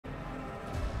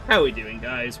How are we doing,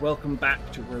 guys? Welcome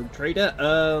back to Rogue Trader.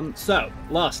 So,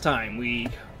 last time we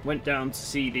went down to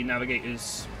see the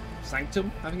Navigator's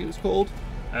Sanctum, I think it was called.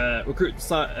 Recruit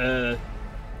the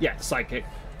Psychic,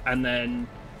 and then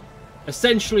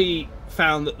essentially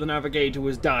found that the Navigator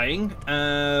was dying,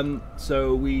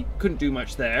 so we couldn't do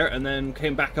much there, and then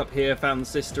came back up here, found the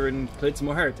Sister, and cleared some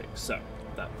more heretics. So,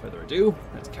 without further ado,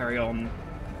 let's carry on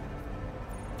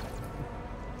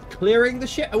clearing the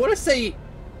ship. I want to say,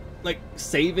 like,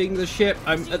 saving the ship.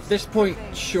 I'm at this point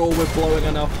sure we're blowing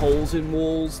enough holes in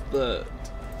walls that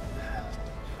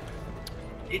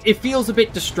it feels a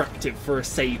bit destructive for a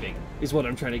saving, is what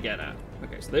I'm trying to get at.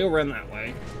 Okay, so they all ran that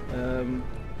way. Is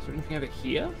there anything over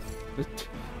here?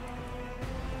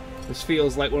 This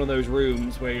feels like one of those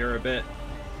rooms where you're a bit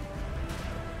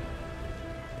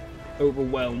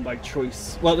overwhelmed by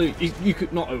choice. Well, you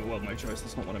could not overwhelmed by choice,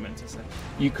 that's not what I meant to say.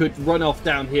 You could run off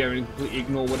down here and completely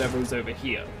ignore whatever was over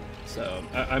here. So,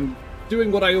 I'm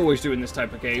doing what I always do in this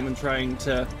type of game and trying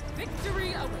to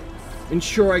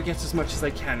ensure I get as much as I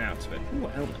can out of it. Ooh, a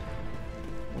helmet.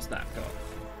 What's that got?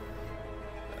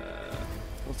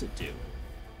 What's it do?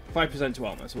 5% to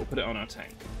armor, so we'll put it on our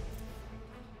tank.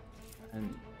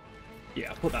 And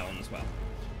yeah, I'll put that on as well.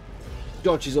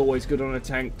 Dodge is always good on a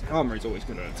tank. Armor is always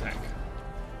good on a tank.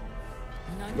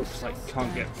 Looks like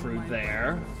can't get through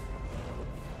there.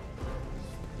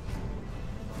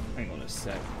 Hang on a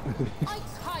sec.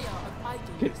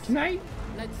 Can I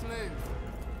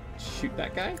shoot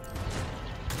that guy?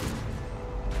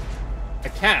 I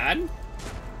can.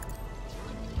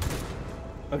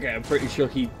 Okay, I'm pretty sure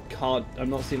he can't. I'm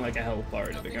not seeing like a health bar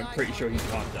or anything. I'm pretty sure he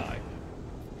can't die.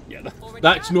 Yeah,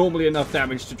 that's normally enough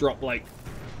damage to drop like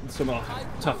some of our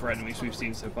tougher enemies we've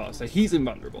seen so far. So he's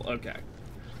invulnerable. Okay.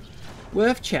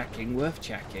 Worth checking, worth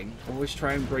checking. Always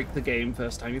try and break the game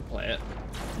first time you play it,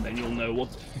 and then you'll know what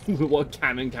what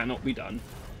can and cannot be done.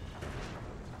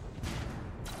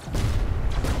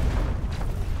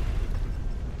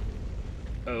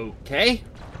 Okay.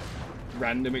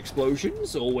 Random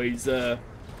explosions, always a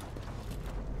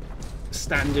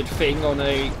standard thing on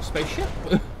a spaceship.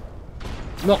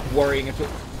 Not worrying at all.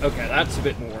 Okay, that's a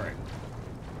bit more worrying.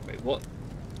 Wait, what?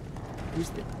 Who's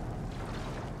this?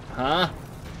 Huh?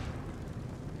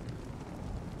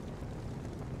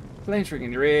 Flames ring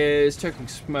in your ears, choking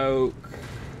smoke.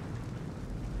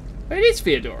 It is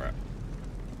Theodora.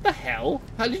 What the hell?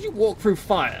 How did you walk through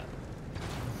fire?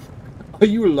 Are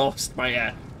you lost, my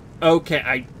air? Okay,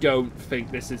 I don't think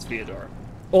this is Theodora.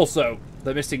 Also,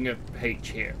 they're missing a H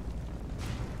here.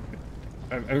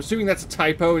 I'm assuming that's a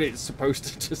typo and it's supposed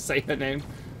to just say her name.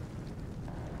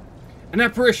 An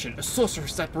apparition, a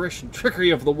sorcerous apparition, trickery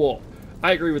of the warp.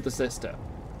 I agree with the sister.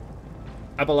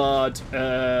 Abelard,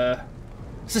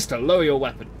 Sister, lower your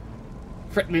weapon.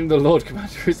 Threatening the Lord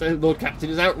Commander, Lord Captain,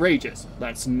 is outrageous.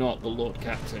 That's not the Lord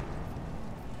Captain.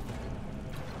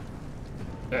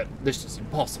 This is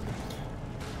impossible.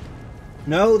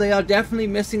 No, they are definitely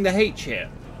missing the H here.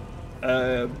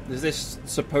 Is this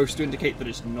supposed to indicate that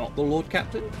it's not the Lord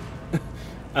Captain?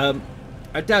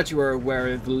 I doubt you are aware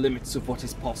of the limits of what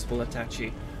is possible,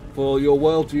 Itachi. For your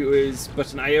worldview is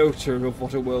but an iota of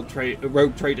what a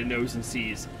rogue trader knows and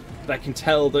sees. But I can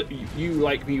tell that you,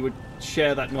 like me, would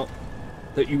share that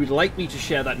that you would like me to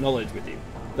share that knowledge with you.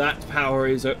 That power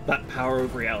is that power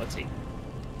of reality.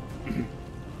 And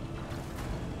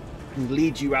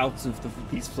lead you out of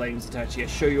these flames, Itachi. I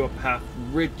show you a path,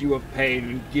 rid you of pain,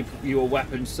 and give you a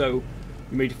weapon so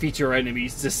you may defeat your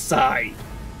enemies. Decide.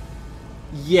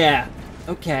 Yeah.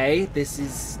 Okay, this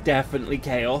is definitely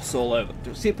chaos all over.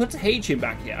 See, it puts H in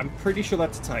back here. I'm pretty sure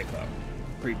that's a typo.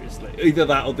 Previously, either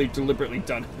that or they've deliberately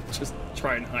done it, just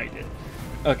try and hide it.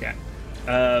 Okay.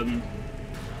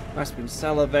 Raspin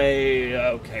Salivate.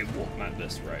 Okay, Warp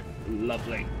Madness, right.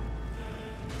 Lovely.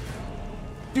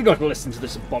 Do not listen to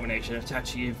this abomination,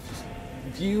 Itachi.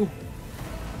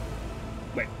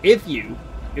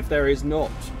 If there is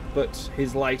not but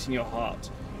his light in your heart,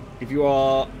 if you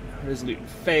are resolute in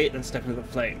fate, then step into the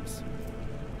flames.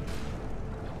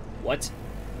 What?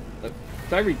 Did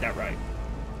I read that right?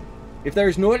 If there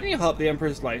is no in your heart the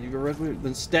Emperor's light, if you're resolute,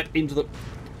 then step into the...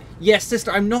 Yes,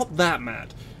 sister, I'm not that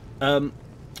mad. The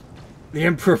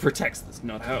Emperor protects. That's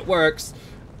not how it works.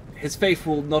 His faith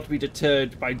will not be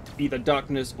deterred by either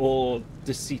darkness or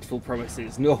deceitful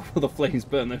promises, nor will the flames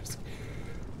burn those.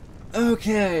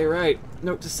 Okay, right.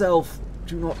 Note to self.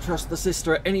 Do not trust the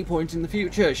sister at any point in the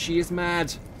future. She is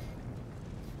mad.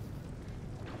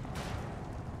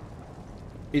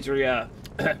 Idria.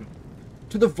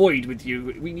 To the void with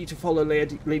you. We need to follow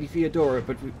Lady Theodora,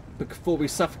 but before we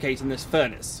suffocate in this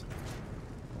furnace.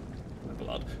 My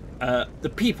blood.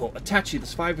 The people, Itachi, the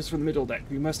survivors from the middle deck.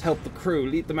 We must help the crew,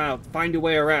 lead them out, find a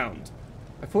way around.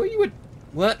 I thought you would...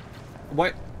 What?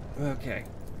 What? Okay.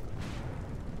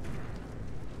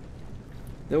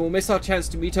 Then we'll miss our chance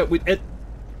to meet up with Ed...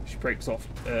 She breaks off,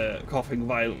 coughing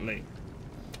violently.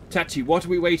 Itachi, what are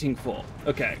we waiting for?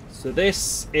 Okay, so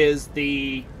this is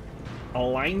the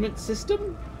alignment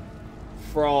system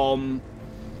from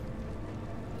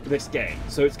this game.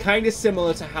 So it's kind of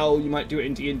similar to how you might do it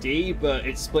in D&D, but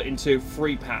it's split into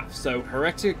 3 paths. So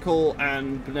heretical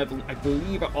and benevolent, I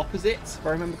believe, are opposites, if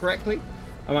I remember correctly.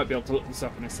 I might be able to look this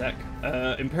up in a sec.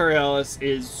 Imperialis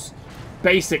is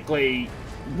basically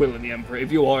will in the Emperor.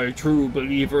 If you are a true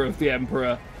believer of the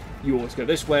Emperor, you always go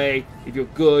this way. If you're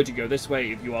good, you go this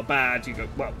way. If you are bad, you go,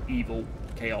 well, evil,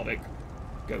 chaotic,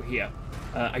 go here.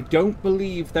 I don't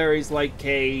believe there is like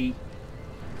a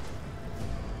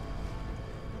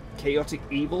chaotic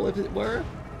evil, if it were.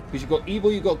 Because you've got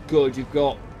evil, you've got good, you've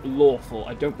got lawful.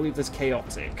 I don't believe there's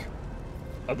chaotic.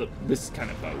 This is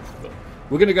kind of both, but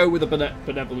we're going to go with a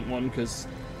benevolent one because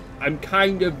I'm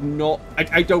kind of not...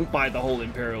 I don't buy the whole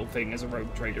Imperial thing as a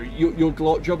rogue trader.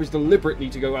 Your job is deliberately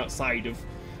to go outside of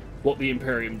what the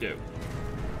Imperium do.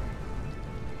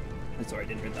 I'm sorry, I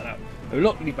didn't read that out. I will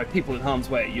not leave my people in harm's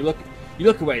way. You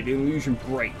look away, the illusion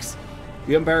breaks.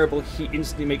 The unbearable heat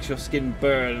instantly makes your skin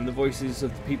burn, and the voices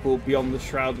of the people beyond the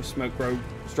shroud of smoke grow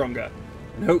stronger.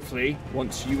 And hopefully,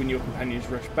 once you and your companions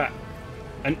rush back...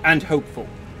 And hopeful.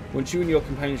 Once you and your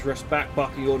companions rush back,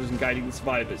 barking orders and guiding the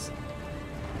survivors.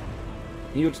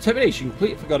 In your determination, you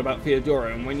completely forgot about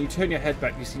Theodora, and when you turn your head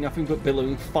back, you see nothing but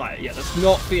billowing fire. Yeah, that's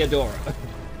not Theodora.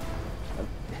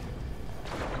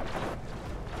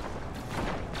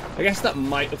 I guess that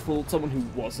might have fooled someone who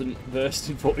wasn't versed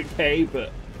in 40k,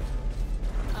 but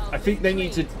I think they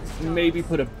need to maybe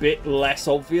put a bit less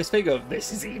obvious thing of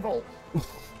this is evil.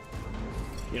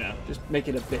 You know, just make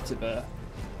it a bit of a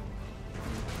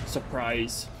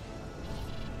surprise.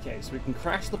 Okay, so we can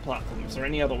crash the platform. Is there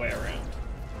any other way around?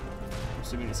 I'm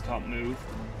assuming this can't move.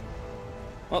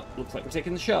 Well, looks like we're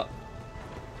taking the shot.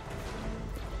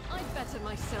 I better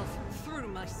myself through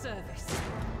my service.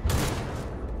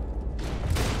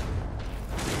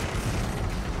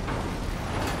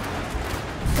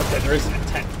 Okay, there isn't a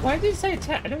test. Why did it say a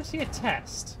test? I don't see a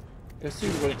test. I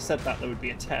assumed when it said that there would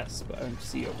be a test, but I don't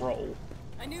see a roll.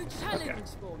 A new challenge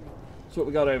for me. So what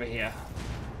we got over here?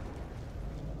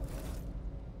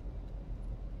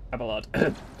 Abelard.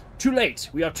 Too late!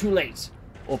 We are too late!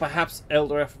 Or perhaps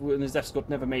Eldaref and his escort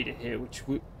never made it here,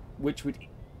 which would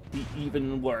be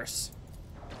even worse.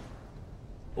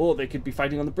 Or they could be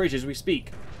fighting on the bridge as we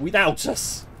speak, without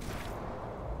us!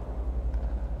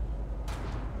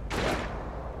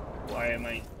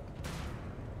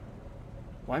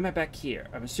 Why am I back here?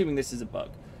 I'm assuming this is a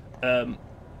bug.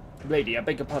 Lady, I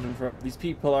beg your pardon for these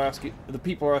people are asking. The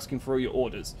people are asking for your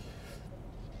orders.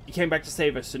 You came back to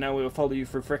save us, so now we will follow you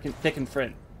through thick and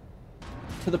thin.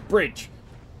 To the bridge.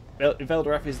 If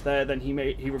Eldaref is there, then he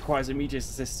requires immediate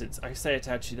assistance. I say,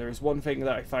 Itachi, there is one thing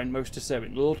that I find most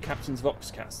disturbing. The Lord Captain's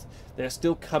Voxcast. They are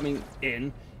still coming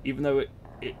in, even though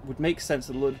it would make sense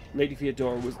that Lady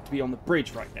Theodora was to be on the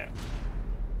bridge right now.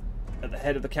 At the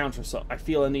head of the counter-assault. I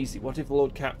feel uneasy. What if the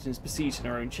Lord Captain is besieged in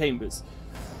our own chambers?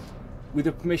 With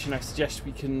your permission, I suggest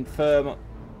we confirm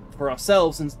for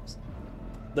ourselves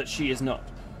that she is not.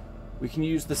 We can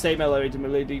use the same elevator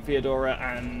Lady Theodora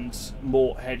and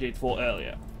Mort headed for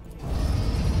earlier.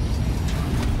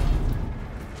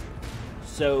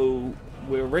 So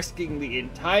we're risking the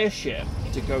entire ship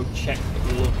to go check that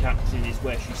the Lord Captain is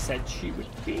where she said she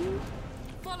would be.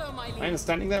 Follow my lead. Am I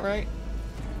understanding that right?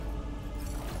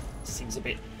 Seems a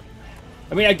bit...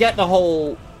 I mean, I get the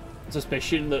whole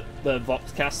suspicion that the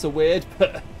Voxcasts are weird,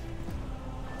 but I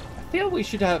feel we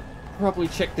should have probably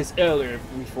checked this earlier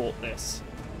if we fought this.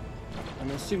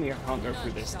 I'm assuming I can't go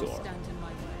through this door.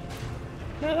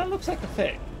 No, that looks like a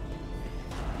thing.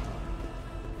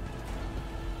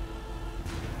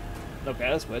 Okay,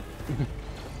 that's weird.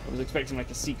 I was expecting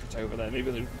like a secret over there. Maybe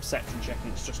there's a perception check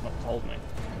and it's just not told me.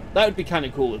 That would be kind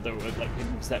of cool if there were like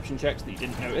hidden perception checks that you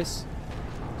didn't notice.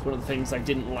 It's one of the things I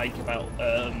didn't like about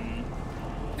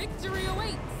Victory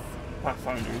awaits.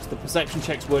 Pathfinders. The perception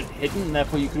checks weren't hidden, and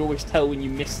therefore you could always tell when you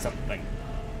missed something.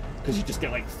 Because you just get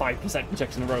like 5 perception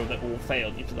checks in a row that all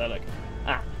failed. You're there like,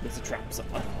 ah, there's a trap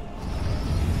somewhere.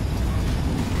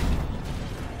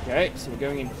 Okay, so we're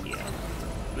going in here.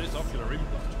 This ocular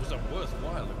implant was a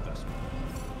worthwhile investment.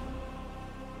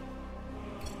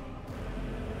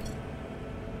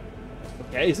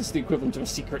 Okay, is this the equivalent of a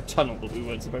secret tunnel that we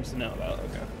weren't supposed to know about?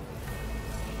 Okay.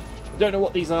 Don't know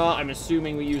what these are. I'm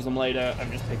assuming we use them later.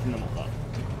 I'm just picking them up.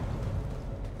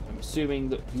 I'm assuming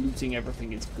that looting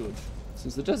everything is good.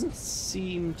 Since there doesn't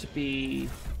seem to be...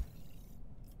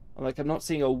 Like, I'm not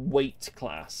seeing a weight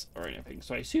class or anything,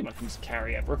 so I assume I can just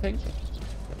carry everything.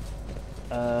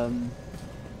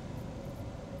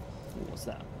 What's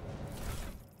that?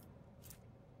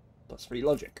 +3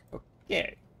 logic.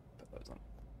 Okay. Put those on.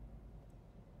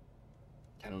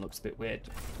 Kind of looks a bit weird.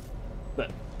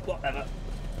 But, whatever.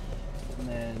 And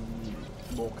then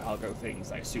more cargo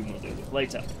things I assume we'll deal with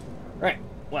later. Right,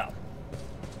 well.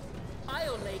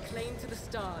 I'll lay claim to the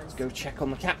stars. Let's go check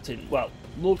on the captain. Well,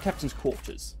 Lord Captain's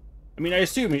quarters. I mean, I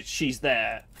assume she's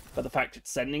there, but the fact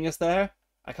it's sending us there,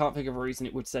 I can't think of a reason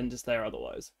it would send us there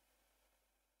otherwise.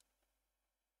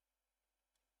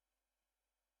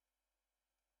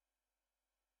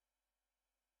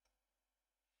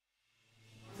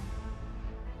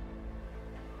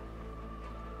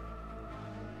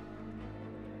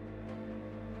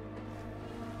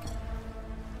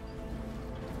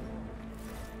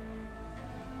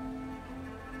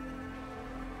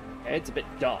 It's a bit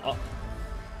dark.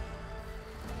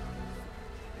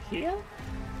 Here?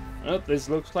 Oh, this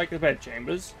looks like the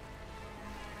bedchambers.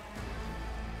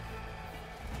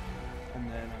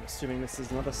 And then I'm assuming this is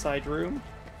another side room.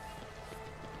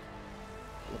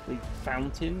 Lovely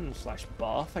fountain slash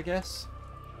bath, I guess.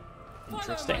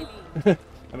 Interesting.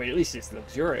 I mean, at least it's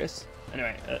luxurious.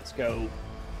 Anyway, let's go.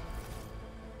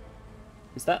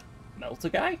 Is that Melter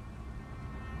guy?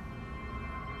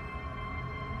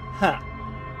 Huh.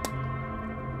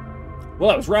 Well,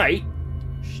 I was right.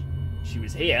 She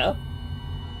was here.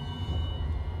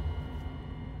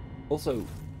 Also,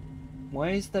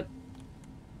 why is the...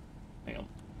 Hang on.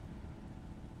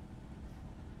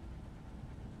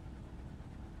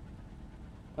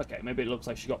 Okay, maybe it looks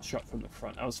like she got shot from the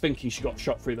front. I was thinking she got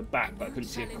shot through the back, but I couldn't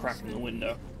see a crack in the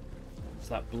window. There's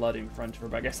that blood in front of her,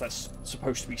 but I guess that's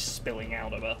supposed to be spilling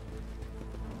out of her.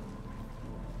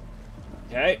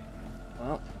 Okay.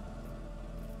 Well...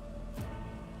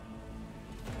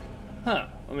 Huh.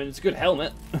 I mean, it's a good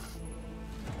helmet.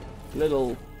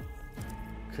 Little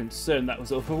concerned that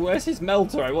was over. Where's his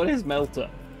melter? I want his melter.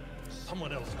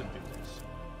 Someone else can do this.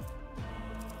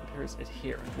 Where's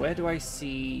adherent? Where do I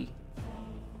see...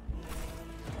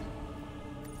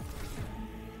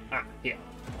 Ah, here.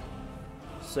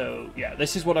 So, yeah,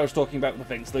 this is what I was talking about with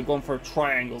the things. They've gone for a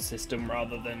triangle system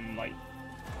rather than, like,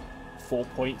 4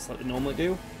 points like they normally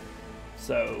do.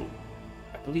 So,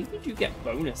 I believe we do get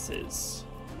bonuses.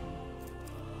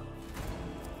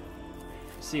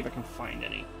 See if I can find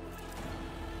any.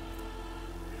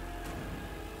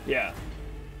 Yeah.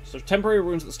 So temporary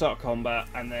wounds at the start of combat,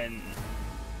 and then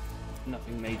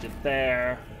nothing major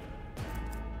there.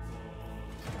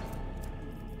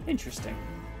 Interesting.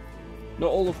 Not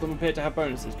all of them appear to have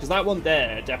bonuses, because that one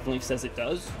there definitely says it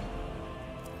does.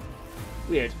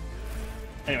 Weird.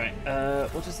 Anyway,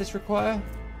 what does this require?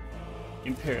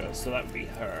 Imperial, so that would be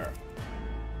her.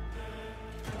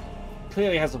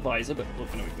 Clearly has a visor, but we're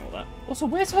going to ignore that. Also,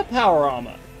 where's her power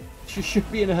armor? She should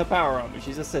be in her power armor.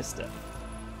 She's a sister.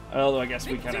 Although I guess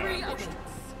we can ambush.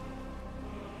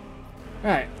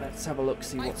 Right, let's have a look,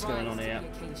 see what's going on here.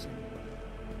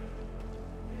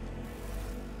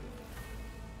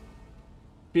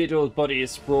 Theodore's body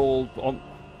is sprawled on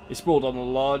the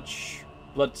large,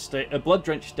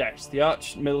 blood-drenched decks. The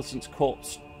arch-militant's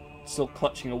corpse, still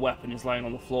clutching a weapon, is lying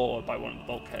on the floor by one of the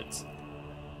bulkheads.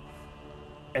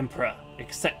 Emperor,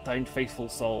 accept thine faithful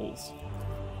souls.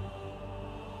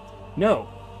 No,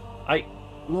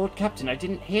 Lord Captain, I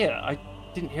didn't hear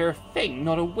a thing,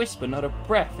 not a whisper, not a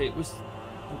breath. It was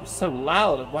so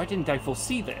loud. Why didn't I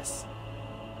foresee this?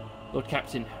 Lord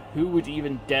Captain, who would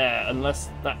even dare, unless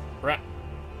that brat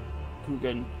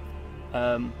Kugan?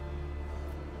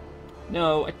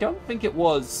 No, I don't think it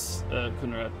was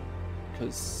Kunra,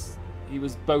 because he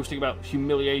was boasting about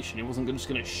humiliation. He wasn't just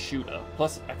going to shoot her.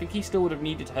 Plus, I think he still would have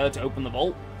needed her to open the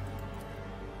vault.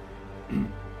 It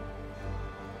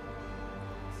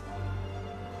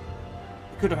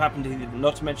could have happened to him,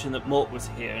 not to mention that Mort was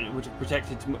here, and it would have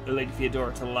protected Lady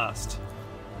Theodora to last.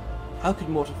 How could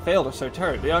Mort have failed her so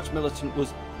terribly? The Arch-Militant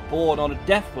was born on a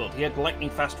death world. He had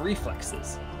lightning-fast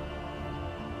reflexes.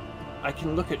 I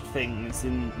can look at things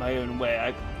in my own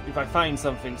way. If I find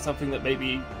something that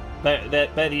maybe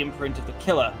bear the imprint of the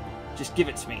killer, just give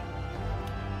it to me.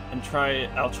 And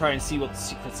I'll try and see what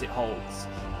secrets it holds.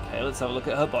 Okay, let's have a look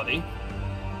at her body.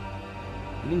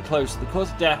 Looking close, the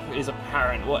cause of death is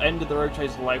apparent. What ended the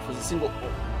rotator's life was a single...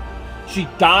 She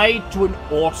died to an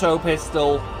auto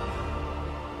pistol.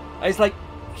 It's like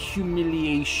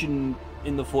humiliation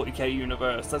in the 40k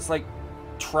universe. That's like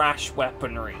trash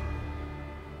weaponry.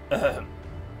 An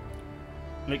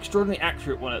extraordinarily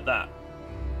accurate one at that.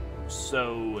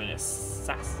 So, an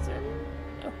assassin?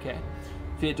 Okay.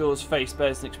 Theodora's face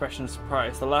bears an expression of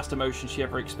surprise, the last emotion she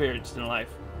ever experienced in life.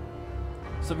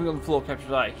 Something on the floor captured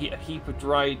her eye. A heap of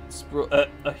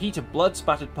a heap of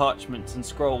blood-spattered parchments and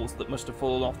scrolls that must have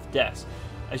fallen off the desk.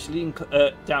 As you lean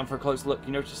down for a close look,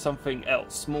 you notice something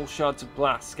else. Small shards of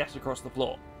glass scattered across the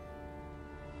floor.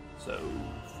 So,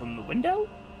 from the window?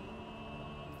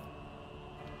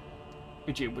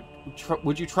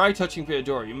 Would you try touching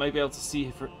Theodora? You may be able to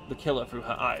see the killer through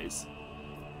her eyes.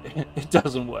 It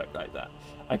doesn't work like that.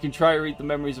 I can try to read the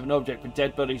memories of an object, but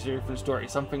dead bodies are a different story.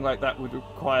 Something like that would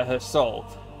require her soul.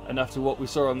 And after what we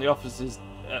saw on the officer's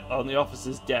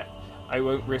deck, I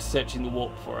won't risk searching the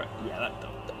warp for it. Yeah,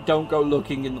 don't go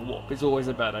looking in the warp. It's always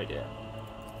a bad idea.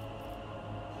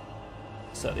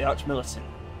 So the Archmilitant.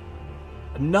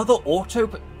 Another auto.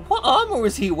 What armor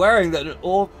was he wearing?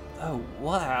 Oh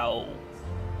wow.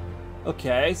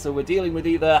 Okay, so we're dealing with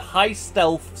either high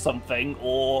stealth something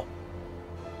or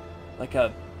like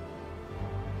a.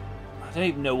 I don't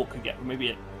even know what could get.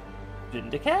 Maybe a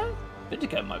Vindicator?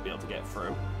 Vindicator might be able to get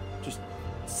through. Just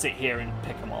sit here and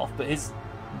pick him off. But his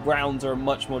rounds are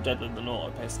much more deadly than an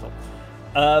auto pistol.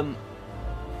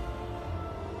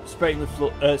 Spraying the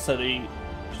floor.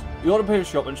 The auto pistol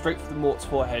shot went straight for the Mort's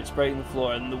forehead, spraying the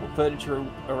floor and the furniture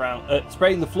around.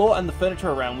 Spraying the floor and the furniture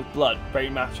around with blood,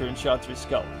 brain matter, and shards of his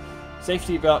skull.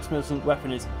 Safety of the Archmilitant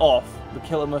weapon is off. The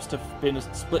killer must have been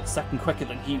a split second quicker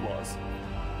than he was.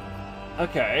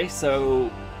 Okay, so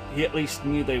he at least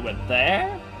knew they were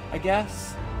there, I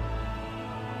guess.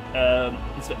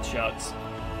 Inspect the shards.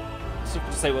 It's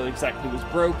difficult to say what exactly was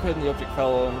broken. The object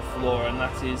fell on the floor, and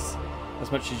that is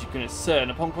as much as you can discern.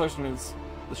 Upon closer look,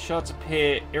 the shards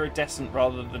appear iridescent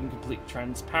rather than completely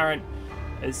transparent,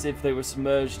 as if they were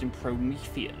submerged in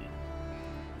Promethean.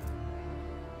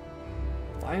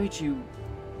 Why would you...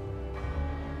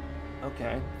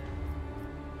 Okay.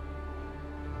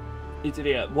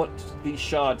 Idiot, what do these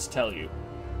shards tell you?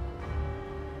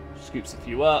 Scoops a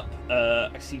few up.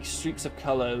 I see streaks of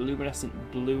colour, luminescent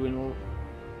blue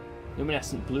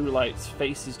lights,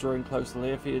 faces drawing close.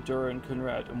 Leia, Theodora, and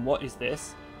Conrad. And what is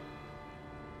this?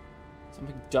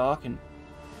 Something dark and...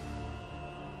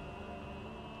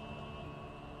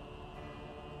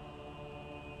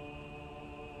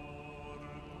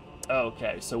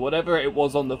 Okay, so whatever it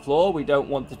was on the floor, we don't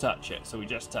want to touch it, so we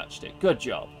just touched it. Good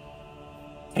job.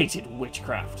 Hated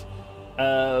witchcraft.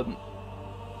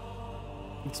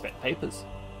 Inspect papers.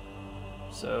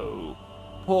 So,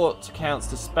 report, accounts,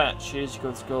 dispatches. You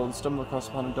go to school and stumble across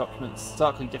upon a document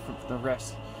starkly different from the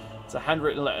rest. It's a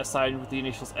handwritten letter signed with the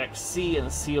initials XC and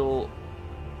a seal.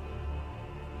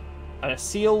 And a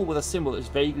seal with a symbol that is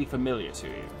vaguely familiar to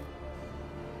you.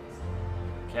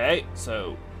 Okay,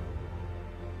 so.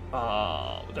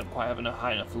 We don't quite have a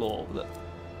high enough lore with it.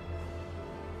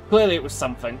 Clearly, it was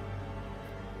something.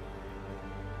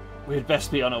 We had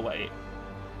best be on our way.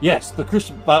 Yes, the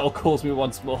Christian battle calls me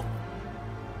once more.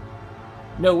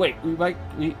 No, wait,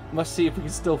 we must see if we can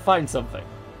still find something.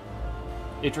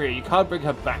 Idria, you can't bring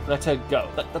her back, let her go.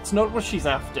 That's not what she's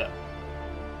after.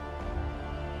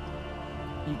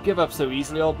 You give up so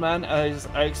easily, old man. As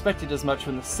I expected as much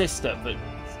from the sister, but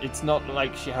it's not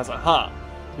like she has a heart.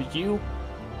 But you...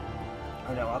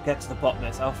 Oh no, I'll get to the bottom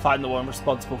of this. I'll find the one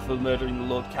responsible for murdering the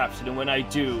Lord Captain, and when I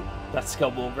do, that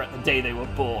scum will regret the day they were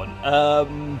born.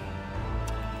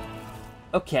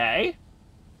 Okay.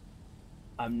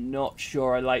 I'm not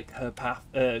sure I like her path,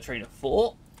 train of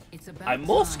thought. I'm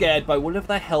more scared by whatever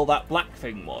the hell that black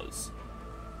thing was.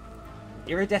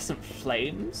 Iridescent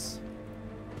flames?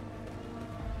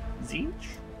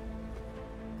 Zinch?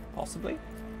 Possibly?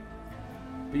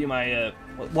 Be my,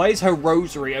 why is her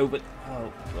rosary over...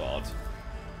 Oh, God.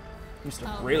 Must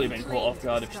have really been caught off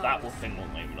guard if that thing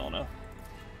wasn't even on her.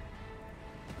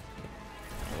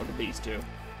 What are these two?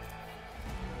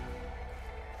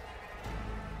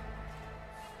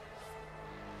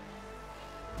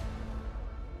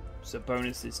 So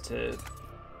bonuses to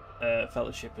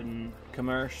fellowship and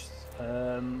commerce.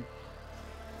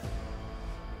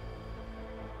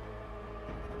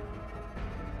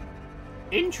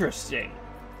 Interesting.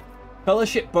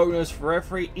 Fellowship bonus for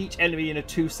each enemy in a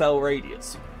 2-cell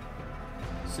radius.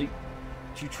 So do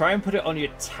you try and put it on your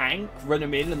tank, run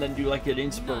them in, and then do like an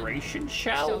inspiration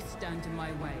shell? Stand in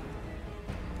my way.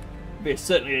 It's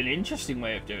certainly an interesting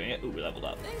way of doing it. Ooh, we leveled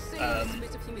up. They say a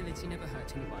bit of humility never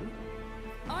hurt anyone.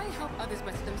 I help others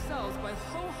better themselves by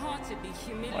wholeheartedly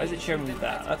humiliating. Why is it showing me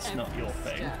that? That's not your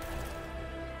thing. Step.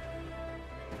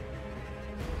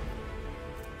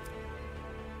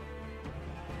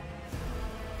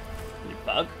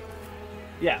 Bug?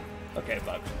 Yeah. Okay,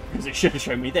 bug. Because it should have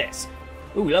shown me this.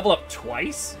 Ooh, we level up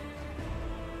twice?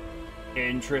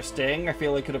 Interesting. I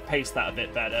feel I could have paced that a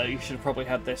bit better. You should have probably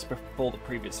had this before the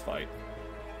previous fight.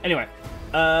 Anyway,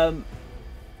 what are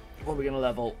we going to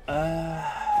level?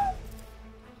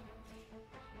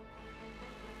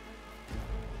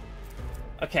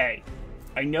 Okay,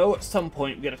 I know at some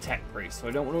point we get a tech priest, so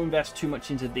I don't want to invest too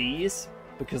much into these,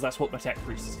 because that's what my tech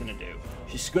priest is going to do.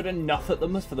 She's good enough at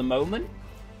them for the moment.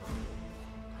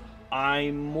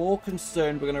 I'm more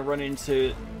concerned we're going to run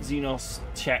into Xenos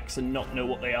checks and not know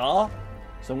what they are.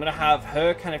 So I'm going to have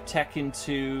her kind of tech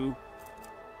into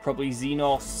probably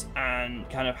Xenos and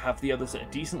kind of have the others at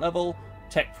a decent level.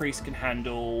 Tech priest can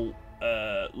handle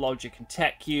logic and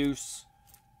tech use.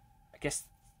 I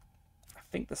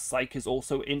think the psych is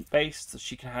also int based, so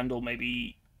she can handle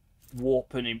maybe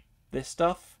warp and this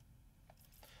stuff.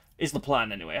 Is the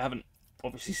plan anyway. I haven't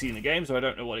obviously seen the game, so I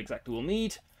don't know what exactly we'll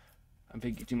need. I'm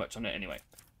thinking too much on it anyway.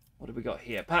 What have we got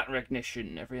here? Pattern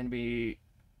recognition. Every enemy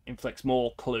inflicts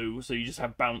more clue, so you just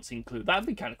have bouncing clue. That'd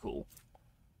be kind of cool.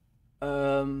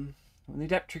 When the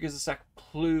adept triggers a stack of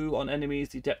clue on enemies,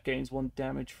 the adept gains 1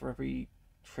 damage for every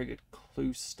triggered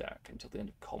clue stack until the end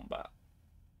of combat.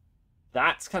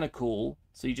 That's kind of cool.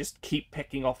 So you just keep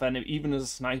picking off enemies. Even as a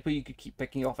sniper, you could keep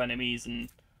picking off enemies and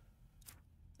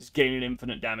just gain an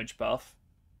infinite damage buff.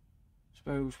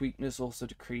 Exposed weakness also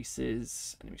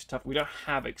decreases enemies tough. We don't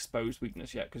have exposed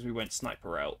weakness yet because we went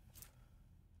sniper route.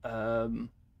 The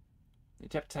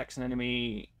adept attacks an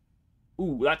enemy.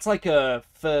 Ooh, that's like a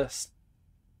first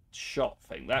shot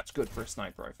thing. That's good for a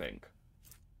sniper, I think.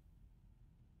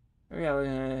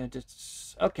 Yeah,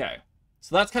 okay.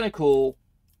 So that's kind of cool.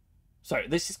 Sorry,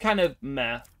 this is kind of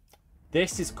meh.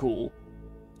 This is cool.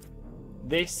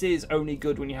 This is only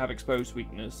good when you have exposed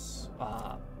weakness.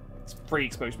 It's free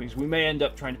exposed weakness. We may end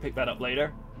up trying to pick that up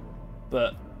later.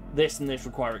 But this and this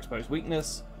require exposed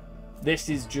weakness. This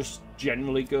is just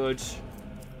generally good.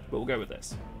 But we'll go with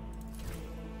this.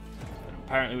 And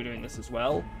apparently we're doing this as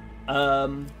well. I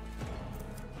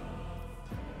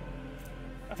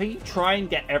think you try and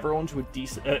get everyone to a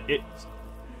decent...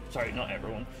 sorry, not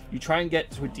everyone. You try and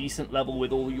get to a decent level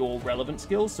with all your relevant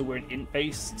skills. So we're an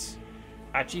int-based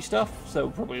agi stuff. So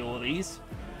probably all of these.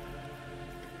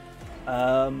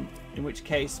 In which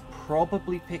case,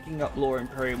 probably picking up Lore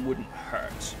Imperium wouldn't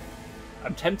hurt.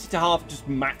 I'm tempted to half just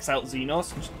max out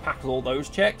Xenos and just pack all those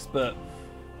checks, but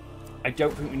I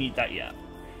don't think we need that yet.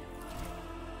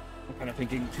 I'm kind of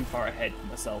thinking too far ahead for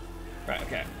myself. Right,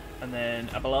 okay. And then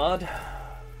Abelard.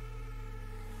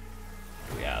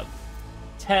 We have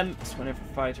Tempt. Whenever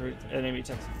an enemy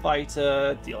attacks a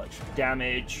fighter, deal extra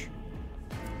damage.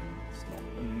 It's not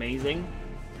amazing.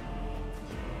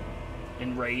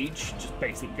 Enrage, just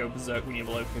basically go berserk when you're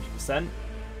below 50%.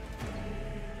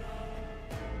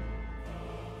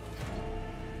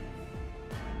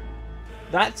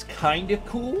 That's kind of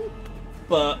cool,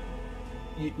 but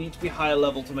you'd need to be higher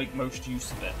level to make most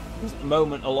use of it. Because at the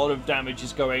moment, a lot of damage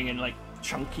is going in, like,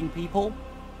 chunking people,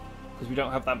 because we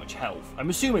don't have that much health. I'm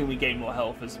assuming we gain more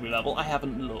health as we level. I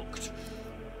haven't looked.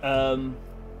 Okay.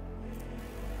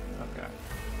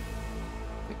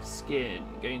 Skin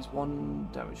gains 1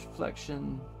 damage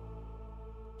deflection.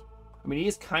 I mean, he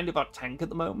is kind of our tank at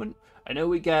the moment. I know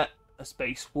we get a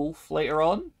Space Wolf later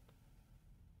on,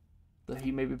 that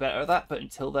he may be better at that, but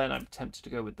until then I'm tempted to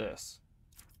go with this.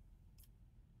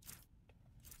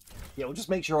 Yeah, we'll just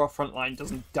make sure our front line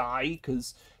doesn't die,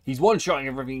 because he's one-shotting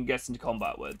everything he gets into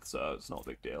combat with, so it's not a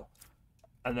big deal.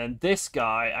 And then this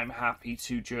guy, I'm happy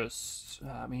to just...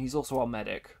 I mean, he's also our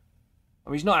medic. I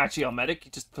mean, he's not actually our medic,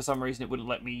 he just, for some reason, it wouldn't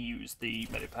let me use the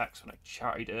medic packs when I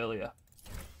chatted earlier.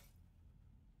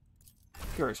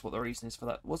 Curious what the reason is for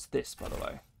that. What's this, by the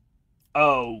way?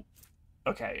 Oh,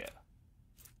 okay, yeah.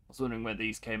 I was wondering where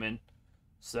these came in.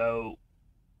 So,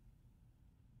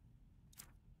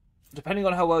 depending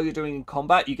on how well you're doing in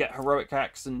combat, you get heroic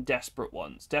acts and desperate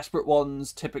ones. Desperate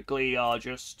ones typically are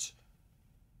just...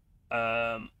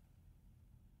 yeah,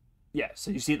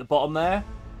 so you see at the bottom there,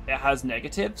 it has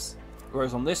negatives.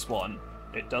 Whereas on this one,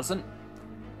 it doesn't.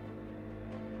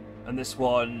 And this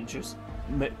one just...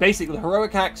 Basically, the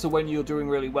heroic acts are when you're doing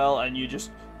really well and you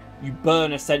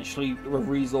burn essentially a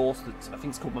resource that I think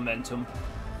it's called momentum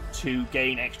to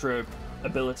gain extra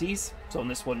abilities. So on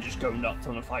this one, just go nuts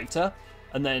on a fighter.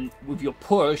 And then with your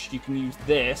push, you can use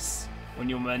this when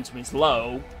your momentum is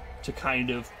low to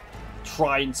kind of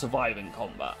try and survive in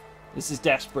combat. This is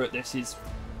desperate, this is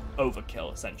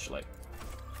overkill, essentially.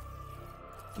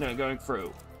 No, going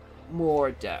through. More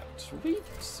adept.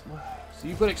 So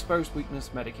you've got exposed weakness,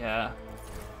 Medicare.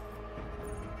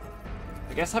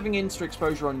 I guess having instant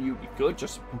exposure on you would be good,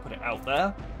 just so we can put it out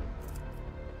there.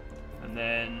 And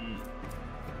then...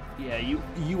 Yeah,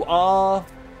 you are...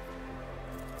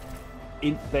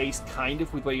 int-based kind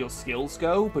of with where your skills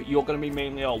go, but you're going to be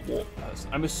mainly a walk person.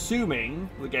 I'm assuming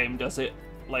the game does it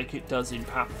like it does in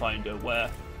Pathfinder, where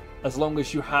as long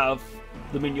as you have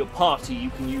them in your party, you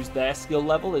can use their skill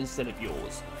level instead of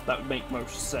yours. That would make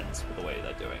most sense for the way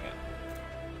they're doing it.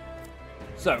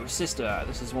 So, Sister,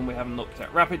 this is one we haven't looked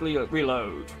at. Rapidly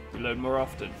reload. Reload more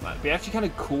often. That'd be actually kind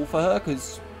of cool for her,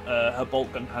 because her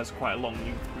bolt gun has quite a long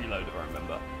reload, if I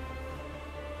remember.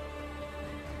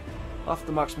 After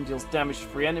the marksman deals damage to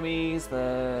free enemies,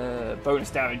 the bonus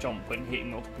damage on when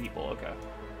hitting multiple people. Okay.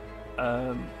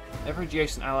 Every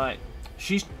adjacent ally.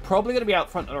 She's probably going to be out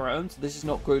front on her own, so this is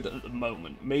not good at the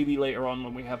moment. Maybe later on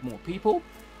when we have more people.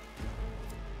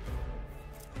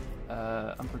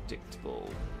 Unpredictable.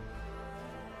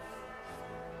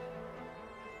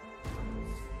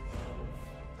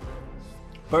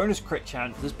 Bonus crit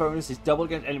chance. This bonus is double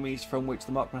against enemies from which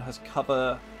the marksman has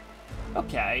cover.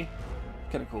 Okay.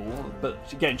 Kind of cool.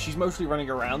 But again, she's mostly running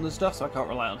around and stuff, so I can't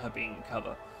rely on her being in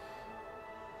cover.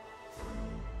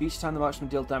 Each time the marksman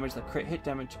deals damage, the crit hit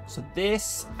damage. So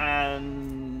this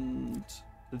and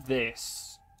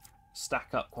this stack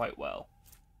up quite well.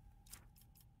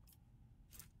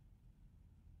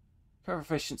 Cover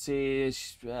efficiency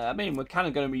is... I mean, we're kind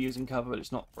of going to be using cover, but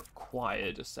it's not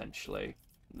required, essentially.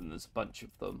 And there's a bunch of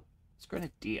them. It's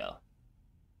Grenadier.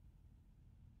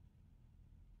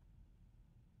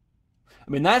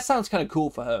 I mean, that sounds kind of cool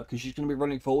for her, because she's going to be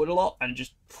running forward a lot, and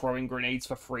just throwing grenades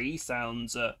for free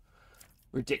sounds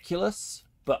ridiculous.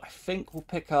 But I think we'll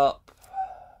pick up...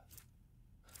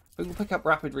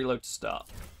 Rapid Reload to start.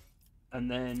 And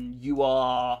then you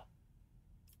are...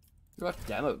 You're a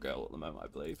Demo Girl at the moment, I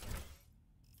believe.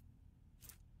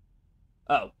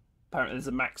 Oh. Apparently there's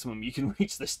a maximum you can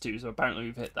reach this to, so apparently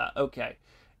we've hit that. Okay.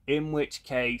 In which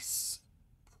case,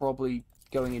 probably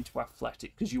going into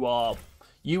athletic, because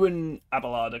you and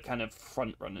Abelard are kind of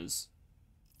front runners.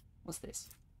 What's this?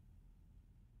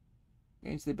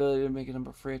 Gains the ability to make a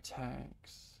number of free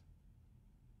attacks.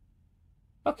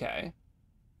 Okay.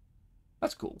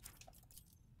 That's cool.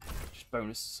 Just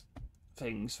bonus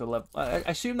things for level. I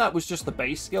assume that was just the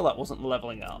base skill, that wasn't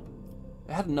leveling up.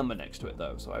 It had a number next to it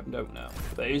though, so I don't know.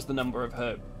 But it is the number of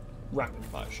her rapid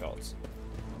fire shots.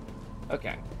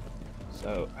 Okay.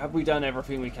 So, have we done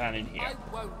everything we can in here? I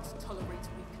won't tolerate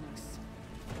weakness.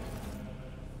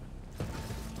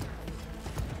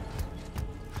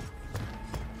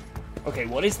 Okay,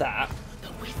 what is that? The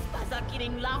whispers are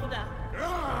getting louder.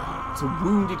 It's a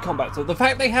wounded combat. So the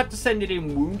fact they had to send it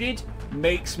in wounded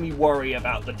makes me worry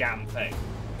about the damn thing.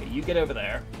 Okay, you get over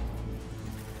there.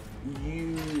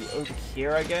 You over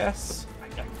here, I guess?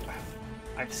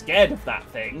 I'm scared of that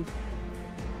thing.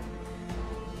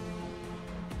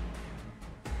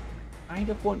 I kind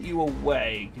of want you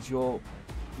away, because you're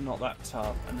not that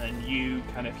tough. And then you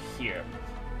kind of here.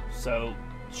 So,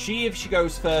 if she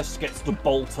goes first, gets to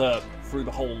bolt her through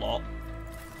the whole lot.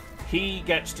 He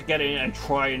gets to get in and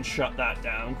try and shut that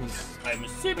down, because I'm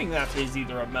assuming that is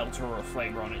either a melter or a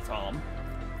flamer on its arm.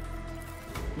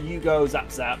 You go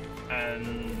zap zap,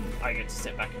 and I get to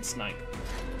sit back and snipe.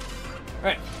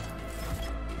 Right.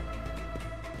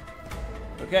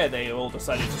 Okay, they all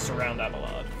decided to surround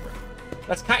Abelard.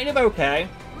 That's kind of okay,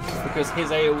 because his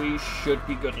AoE should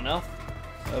be good enough.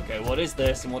 Okay, what is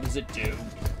this, and what does it do?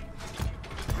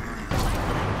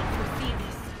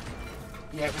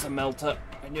 Yeah, it was a melter.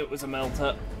 I knew it was a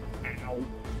melter. Ow.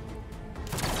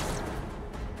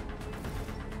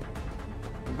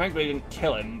 Thankfully, it didn't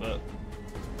kill him, but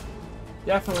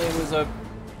definitely it was a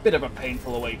bit of a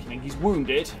painful awakening. He's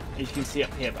wounded, as you can see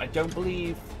up here, but I don't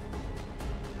believe...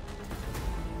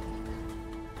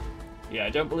 Yeah, I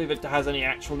don't believe it has any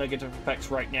actual negative effects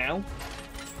right now.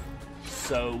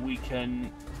 So we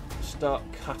can start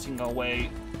cutting our way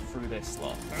through this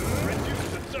lot. Reduce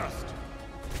the dust.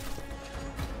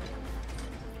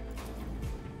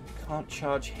 Can't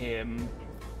charge him.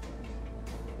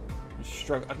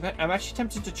 I'm actually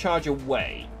tempted to charge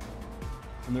away.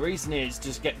 And the reason is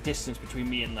just get distance between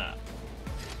me and that.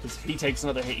 Because if he takes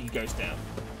another hit, he goes down.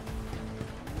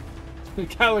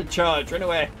 Coward charge, run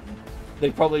away. They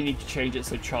probably need to change it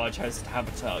so charge has to have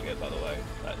a target, by the way.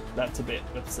 That's a bit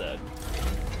absurd.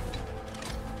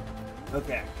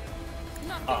 Okay.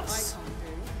 Us.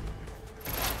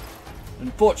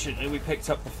 Unfortunately, we picked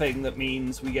up the thing that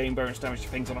means we gain bonus damage to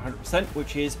things on 100%,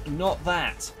 which is not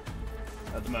that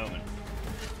at the moment.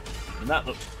 And that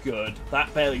looks good.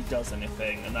 That barely does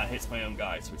anything, and that hits my own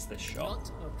guy, so it's this shot.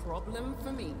 Not a problem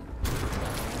for me.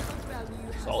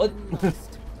 Solid.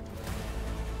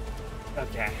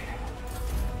 Okay.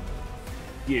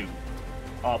 You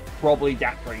are probably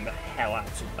dappering the hell out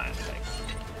of that thing.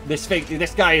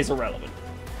 This guy is irrelevant.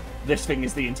 this thing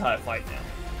is the entire fight now.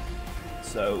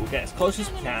 So we'll get as close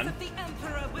as we can. Of the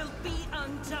Emperor will be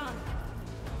undone.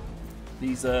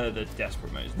 These are the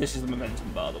desperate modes. This is the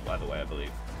momentum bar, by the way, I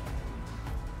believe.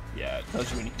 Yeah, it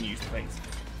tells you when you can use the things.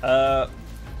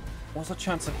 What's the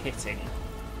chance of hitting?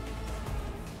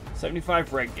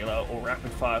 75 regular or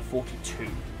rapid fire 42.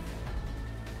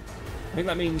 I think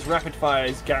that means rapid fire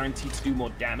is guaranteed to do more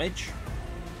damage.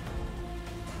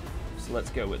 So let's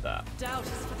go with that. Doubt is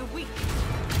for the weak.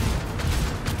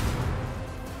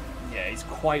 Yeah, he's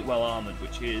quite well armored,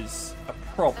 which is a As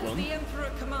problem. the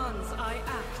Emperor commands, I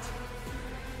act.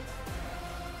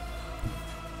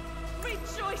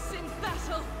 Rejoice in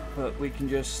battle. But we can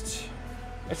just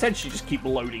essentially just keep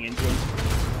loading into him.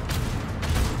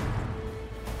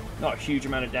 Not a huge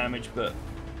amount of damage, but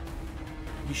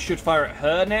he should fire at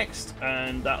her next,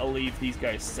 and that'll leave these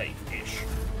guys safe-ish.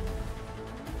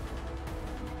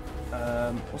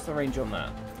 What's the range on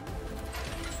that?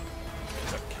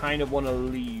 I kind of want to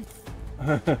leave.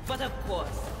 But of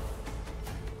course.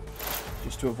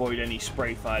 Just to avoid any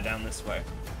spray fire down this way.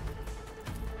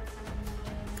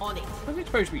 On it. What do I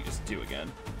suppose we just do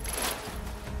again?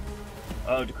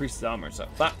 Oh, decreases armor. So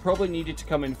that probably needed to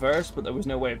come in first, but there was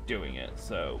no way of doing it,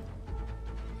 so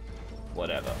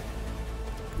whatever.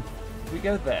 If we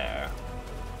go there,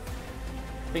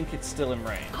 I think it's still in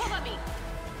range. Cover me.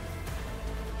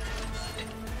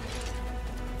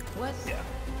 What? Yeah.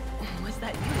 Was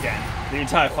that you? Yeah, the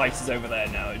entire fight is over there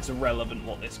now. It's irrelevant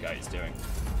what this guy is doing.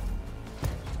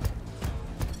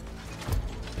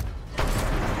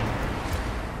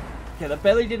 Okay, that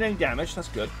barely did any damage. That's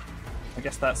good. I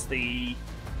guess that's the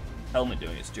helmet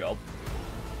doing its job.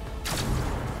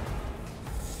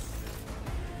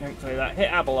 Can't tell you that.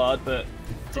 Hit Abelard, but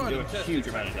didn't do a huge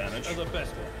amount of damage. Are the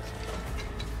best ones.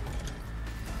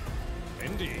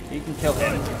 Indeed. You can kill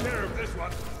him, Take care of this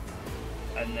one.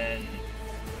 and then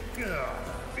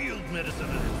Field medicine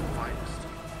at its finest.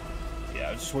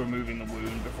 yeah, just removing the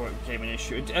wound before it became an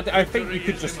issue. I think you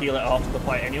could just heal it after the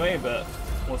fight anyway, but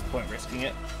what's the point risking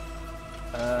it?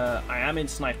 I am in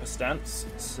sniper stance,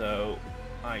 so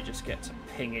I just get to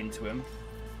ping into him.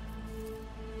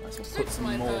 Might as well put Suits some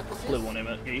my more purposes. clue on him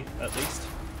at least.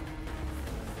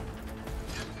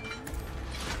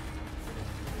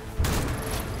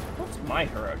 What's my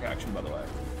heroic action, by the way?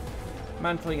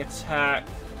 Mantling attack.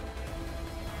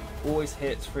 Always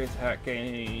hits, free attack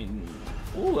gain.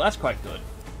 Ooh, that's quite good.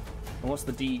 And what's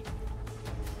the D?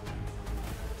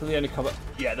 To the end of combat.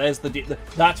 Yeah, there's the D.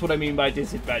 That's what I mean by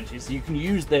disadvantages. You can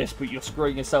use this, but you're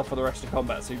screwing yourself for the rest of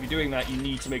combat. So if you're doing that, you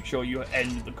need to make sure you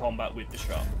end the combat with the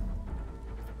shot.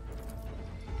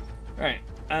 Right,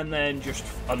 and then just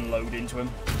unload into him.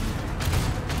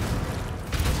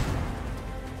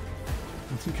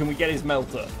 Can we get his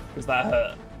melter? Because that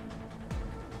hurt.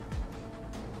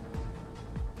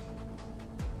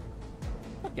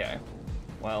 Okay.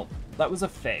 Well, that was a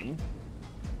thing.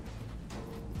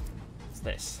 What's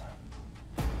this?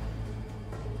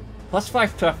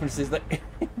 +5 toughness is that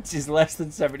it is less than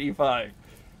 75.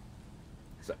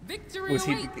 So, Victory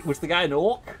awaits. was the guy an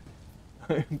orc?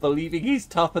 Believing he's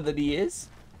tougher than he is?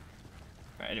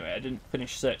 Right, anyway, I didn't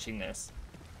finish searching this.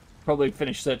 Probably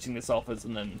finish searching this offers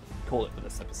and then call it for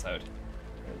this episode.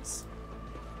 Because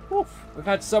we've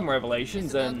had some revelations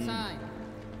It's about and time.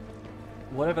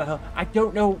 whatever the hell. I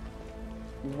don't know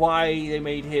why they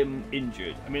made him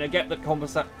injured. I mean, I get that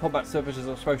combat surfaces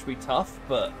are supposed to be tough,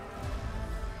 but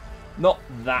not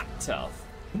that tough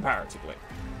comparatively.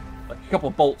 Like a couple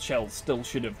of bolt shells still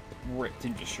should have ripped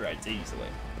into shreds easily.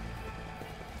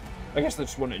 I guess they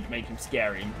just wanted to make him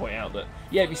scary and point out that,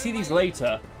 yeah, if you see these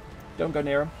later, don't go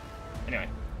near him. Anyway,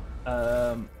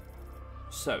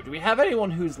 so do we have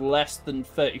anyone who's less than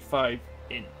 35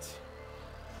 int?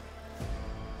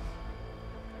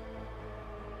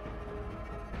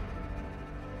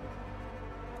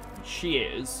 She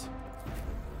is.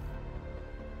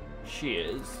 He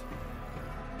is.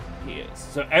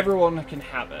 So everyone can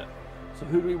have it. So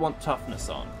who do we want toughness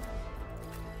on?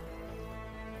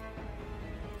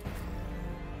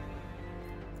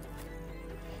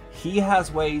 He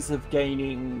has ways of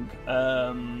gaining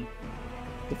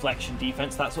deflection,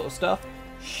 defense, that sort of stuff.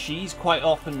 She's quite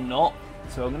often not.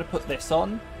 So I'm going to put this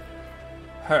on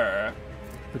her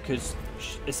because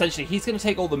essentially he's going to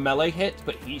take all the melee hits,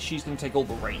 but she's going to take all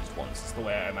the ranged ones. Is the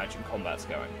way I imagine combat's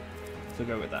going. So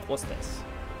go with that. What's this?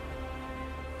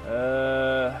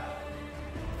 Oh,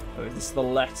 this is the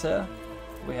letter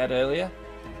we had earlier.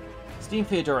 Steam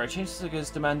Theodora, changes has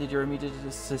demanded your immediate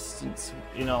assistance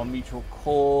in our mutual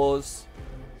cause.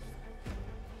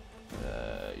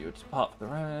 You would depart for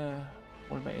the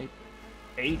one of my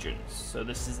agents. So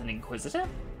this is an Inquisitor?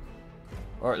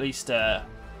 Or at least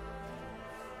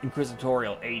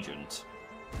inquisitorial agent.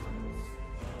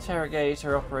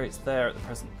 Interrogator operates there at the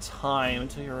present time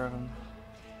until you're in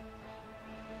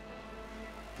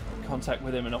contact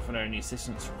with him and offer any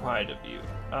assistance required of you.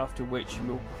 After which you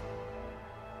will...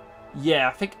 Yeah,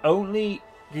 I think only...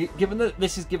 Given that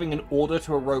this is giving an order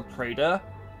to a rogue trader,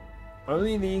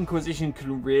 only the Inquisition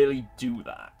can really do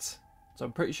that. So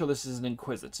I'm pretty sure this is an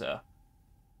Inquisitor.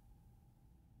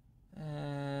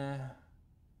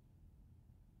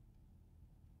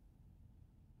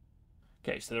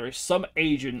 Okay, so there is some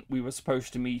agent we were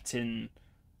supposed to meet in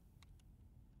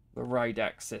the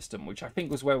Rydak system, which I think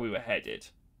was where we were headed.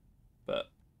 But,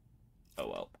 oh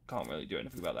well, can't really do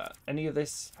anything about that. Any of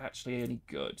this actually any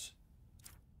good?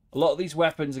 A lot of these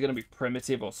weapons are going to be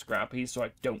primitive or scrappy, so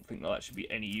I don't think they'll actually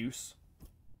be any use.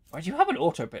 Why do you have an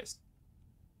auto pistol?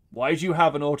 Why do you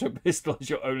have an auto pistol as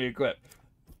your only equip?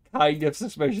 Kind of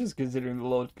suspicious considering the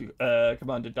Lord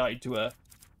Commander died to a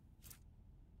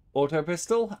auto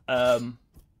pistol.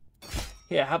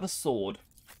 Here, have a sword.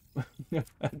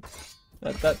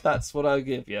 That's what I'll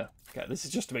give you. Okay, this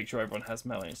is just to make sure everyone has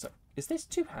melee and stuff. Is this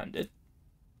two-handed?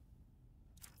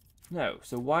 No.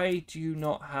 So why do you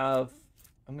not have...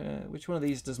 Which one of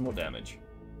these does more damage?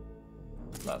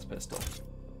 Last pistol.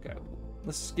 Okay,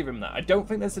 let's just give him that. I don't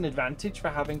think there's an advantage for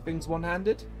having things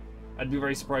one-handed. I'd be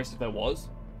very surprised if there was.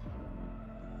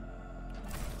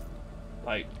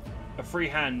 Like, a free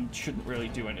hand shouldn't really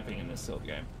do anything in this sort of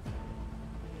game.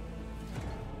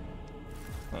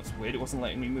 That's weird, it wasn't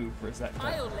letting me move for a second.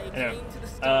 Anyway,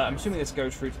 I'm assuming this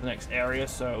goes through to the next area,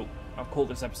 so I'll call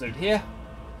this episode here.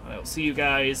 And I'll see you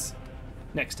guys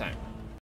next time.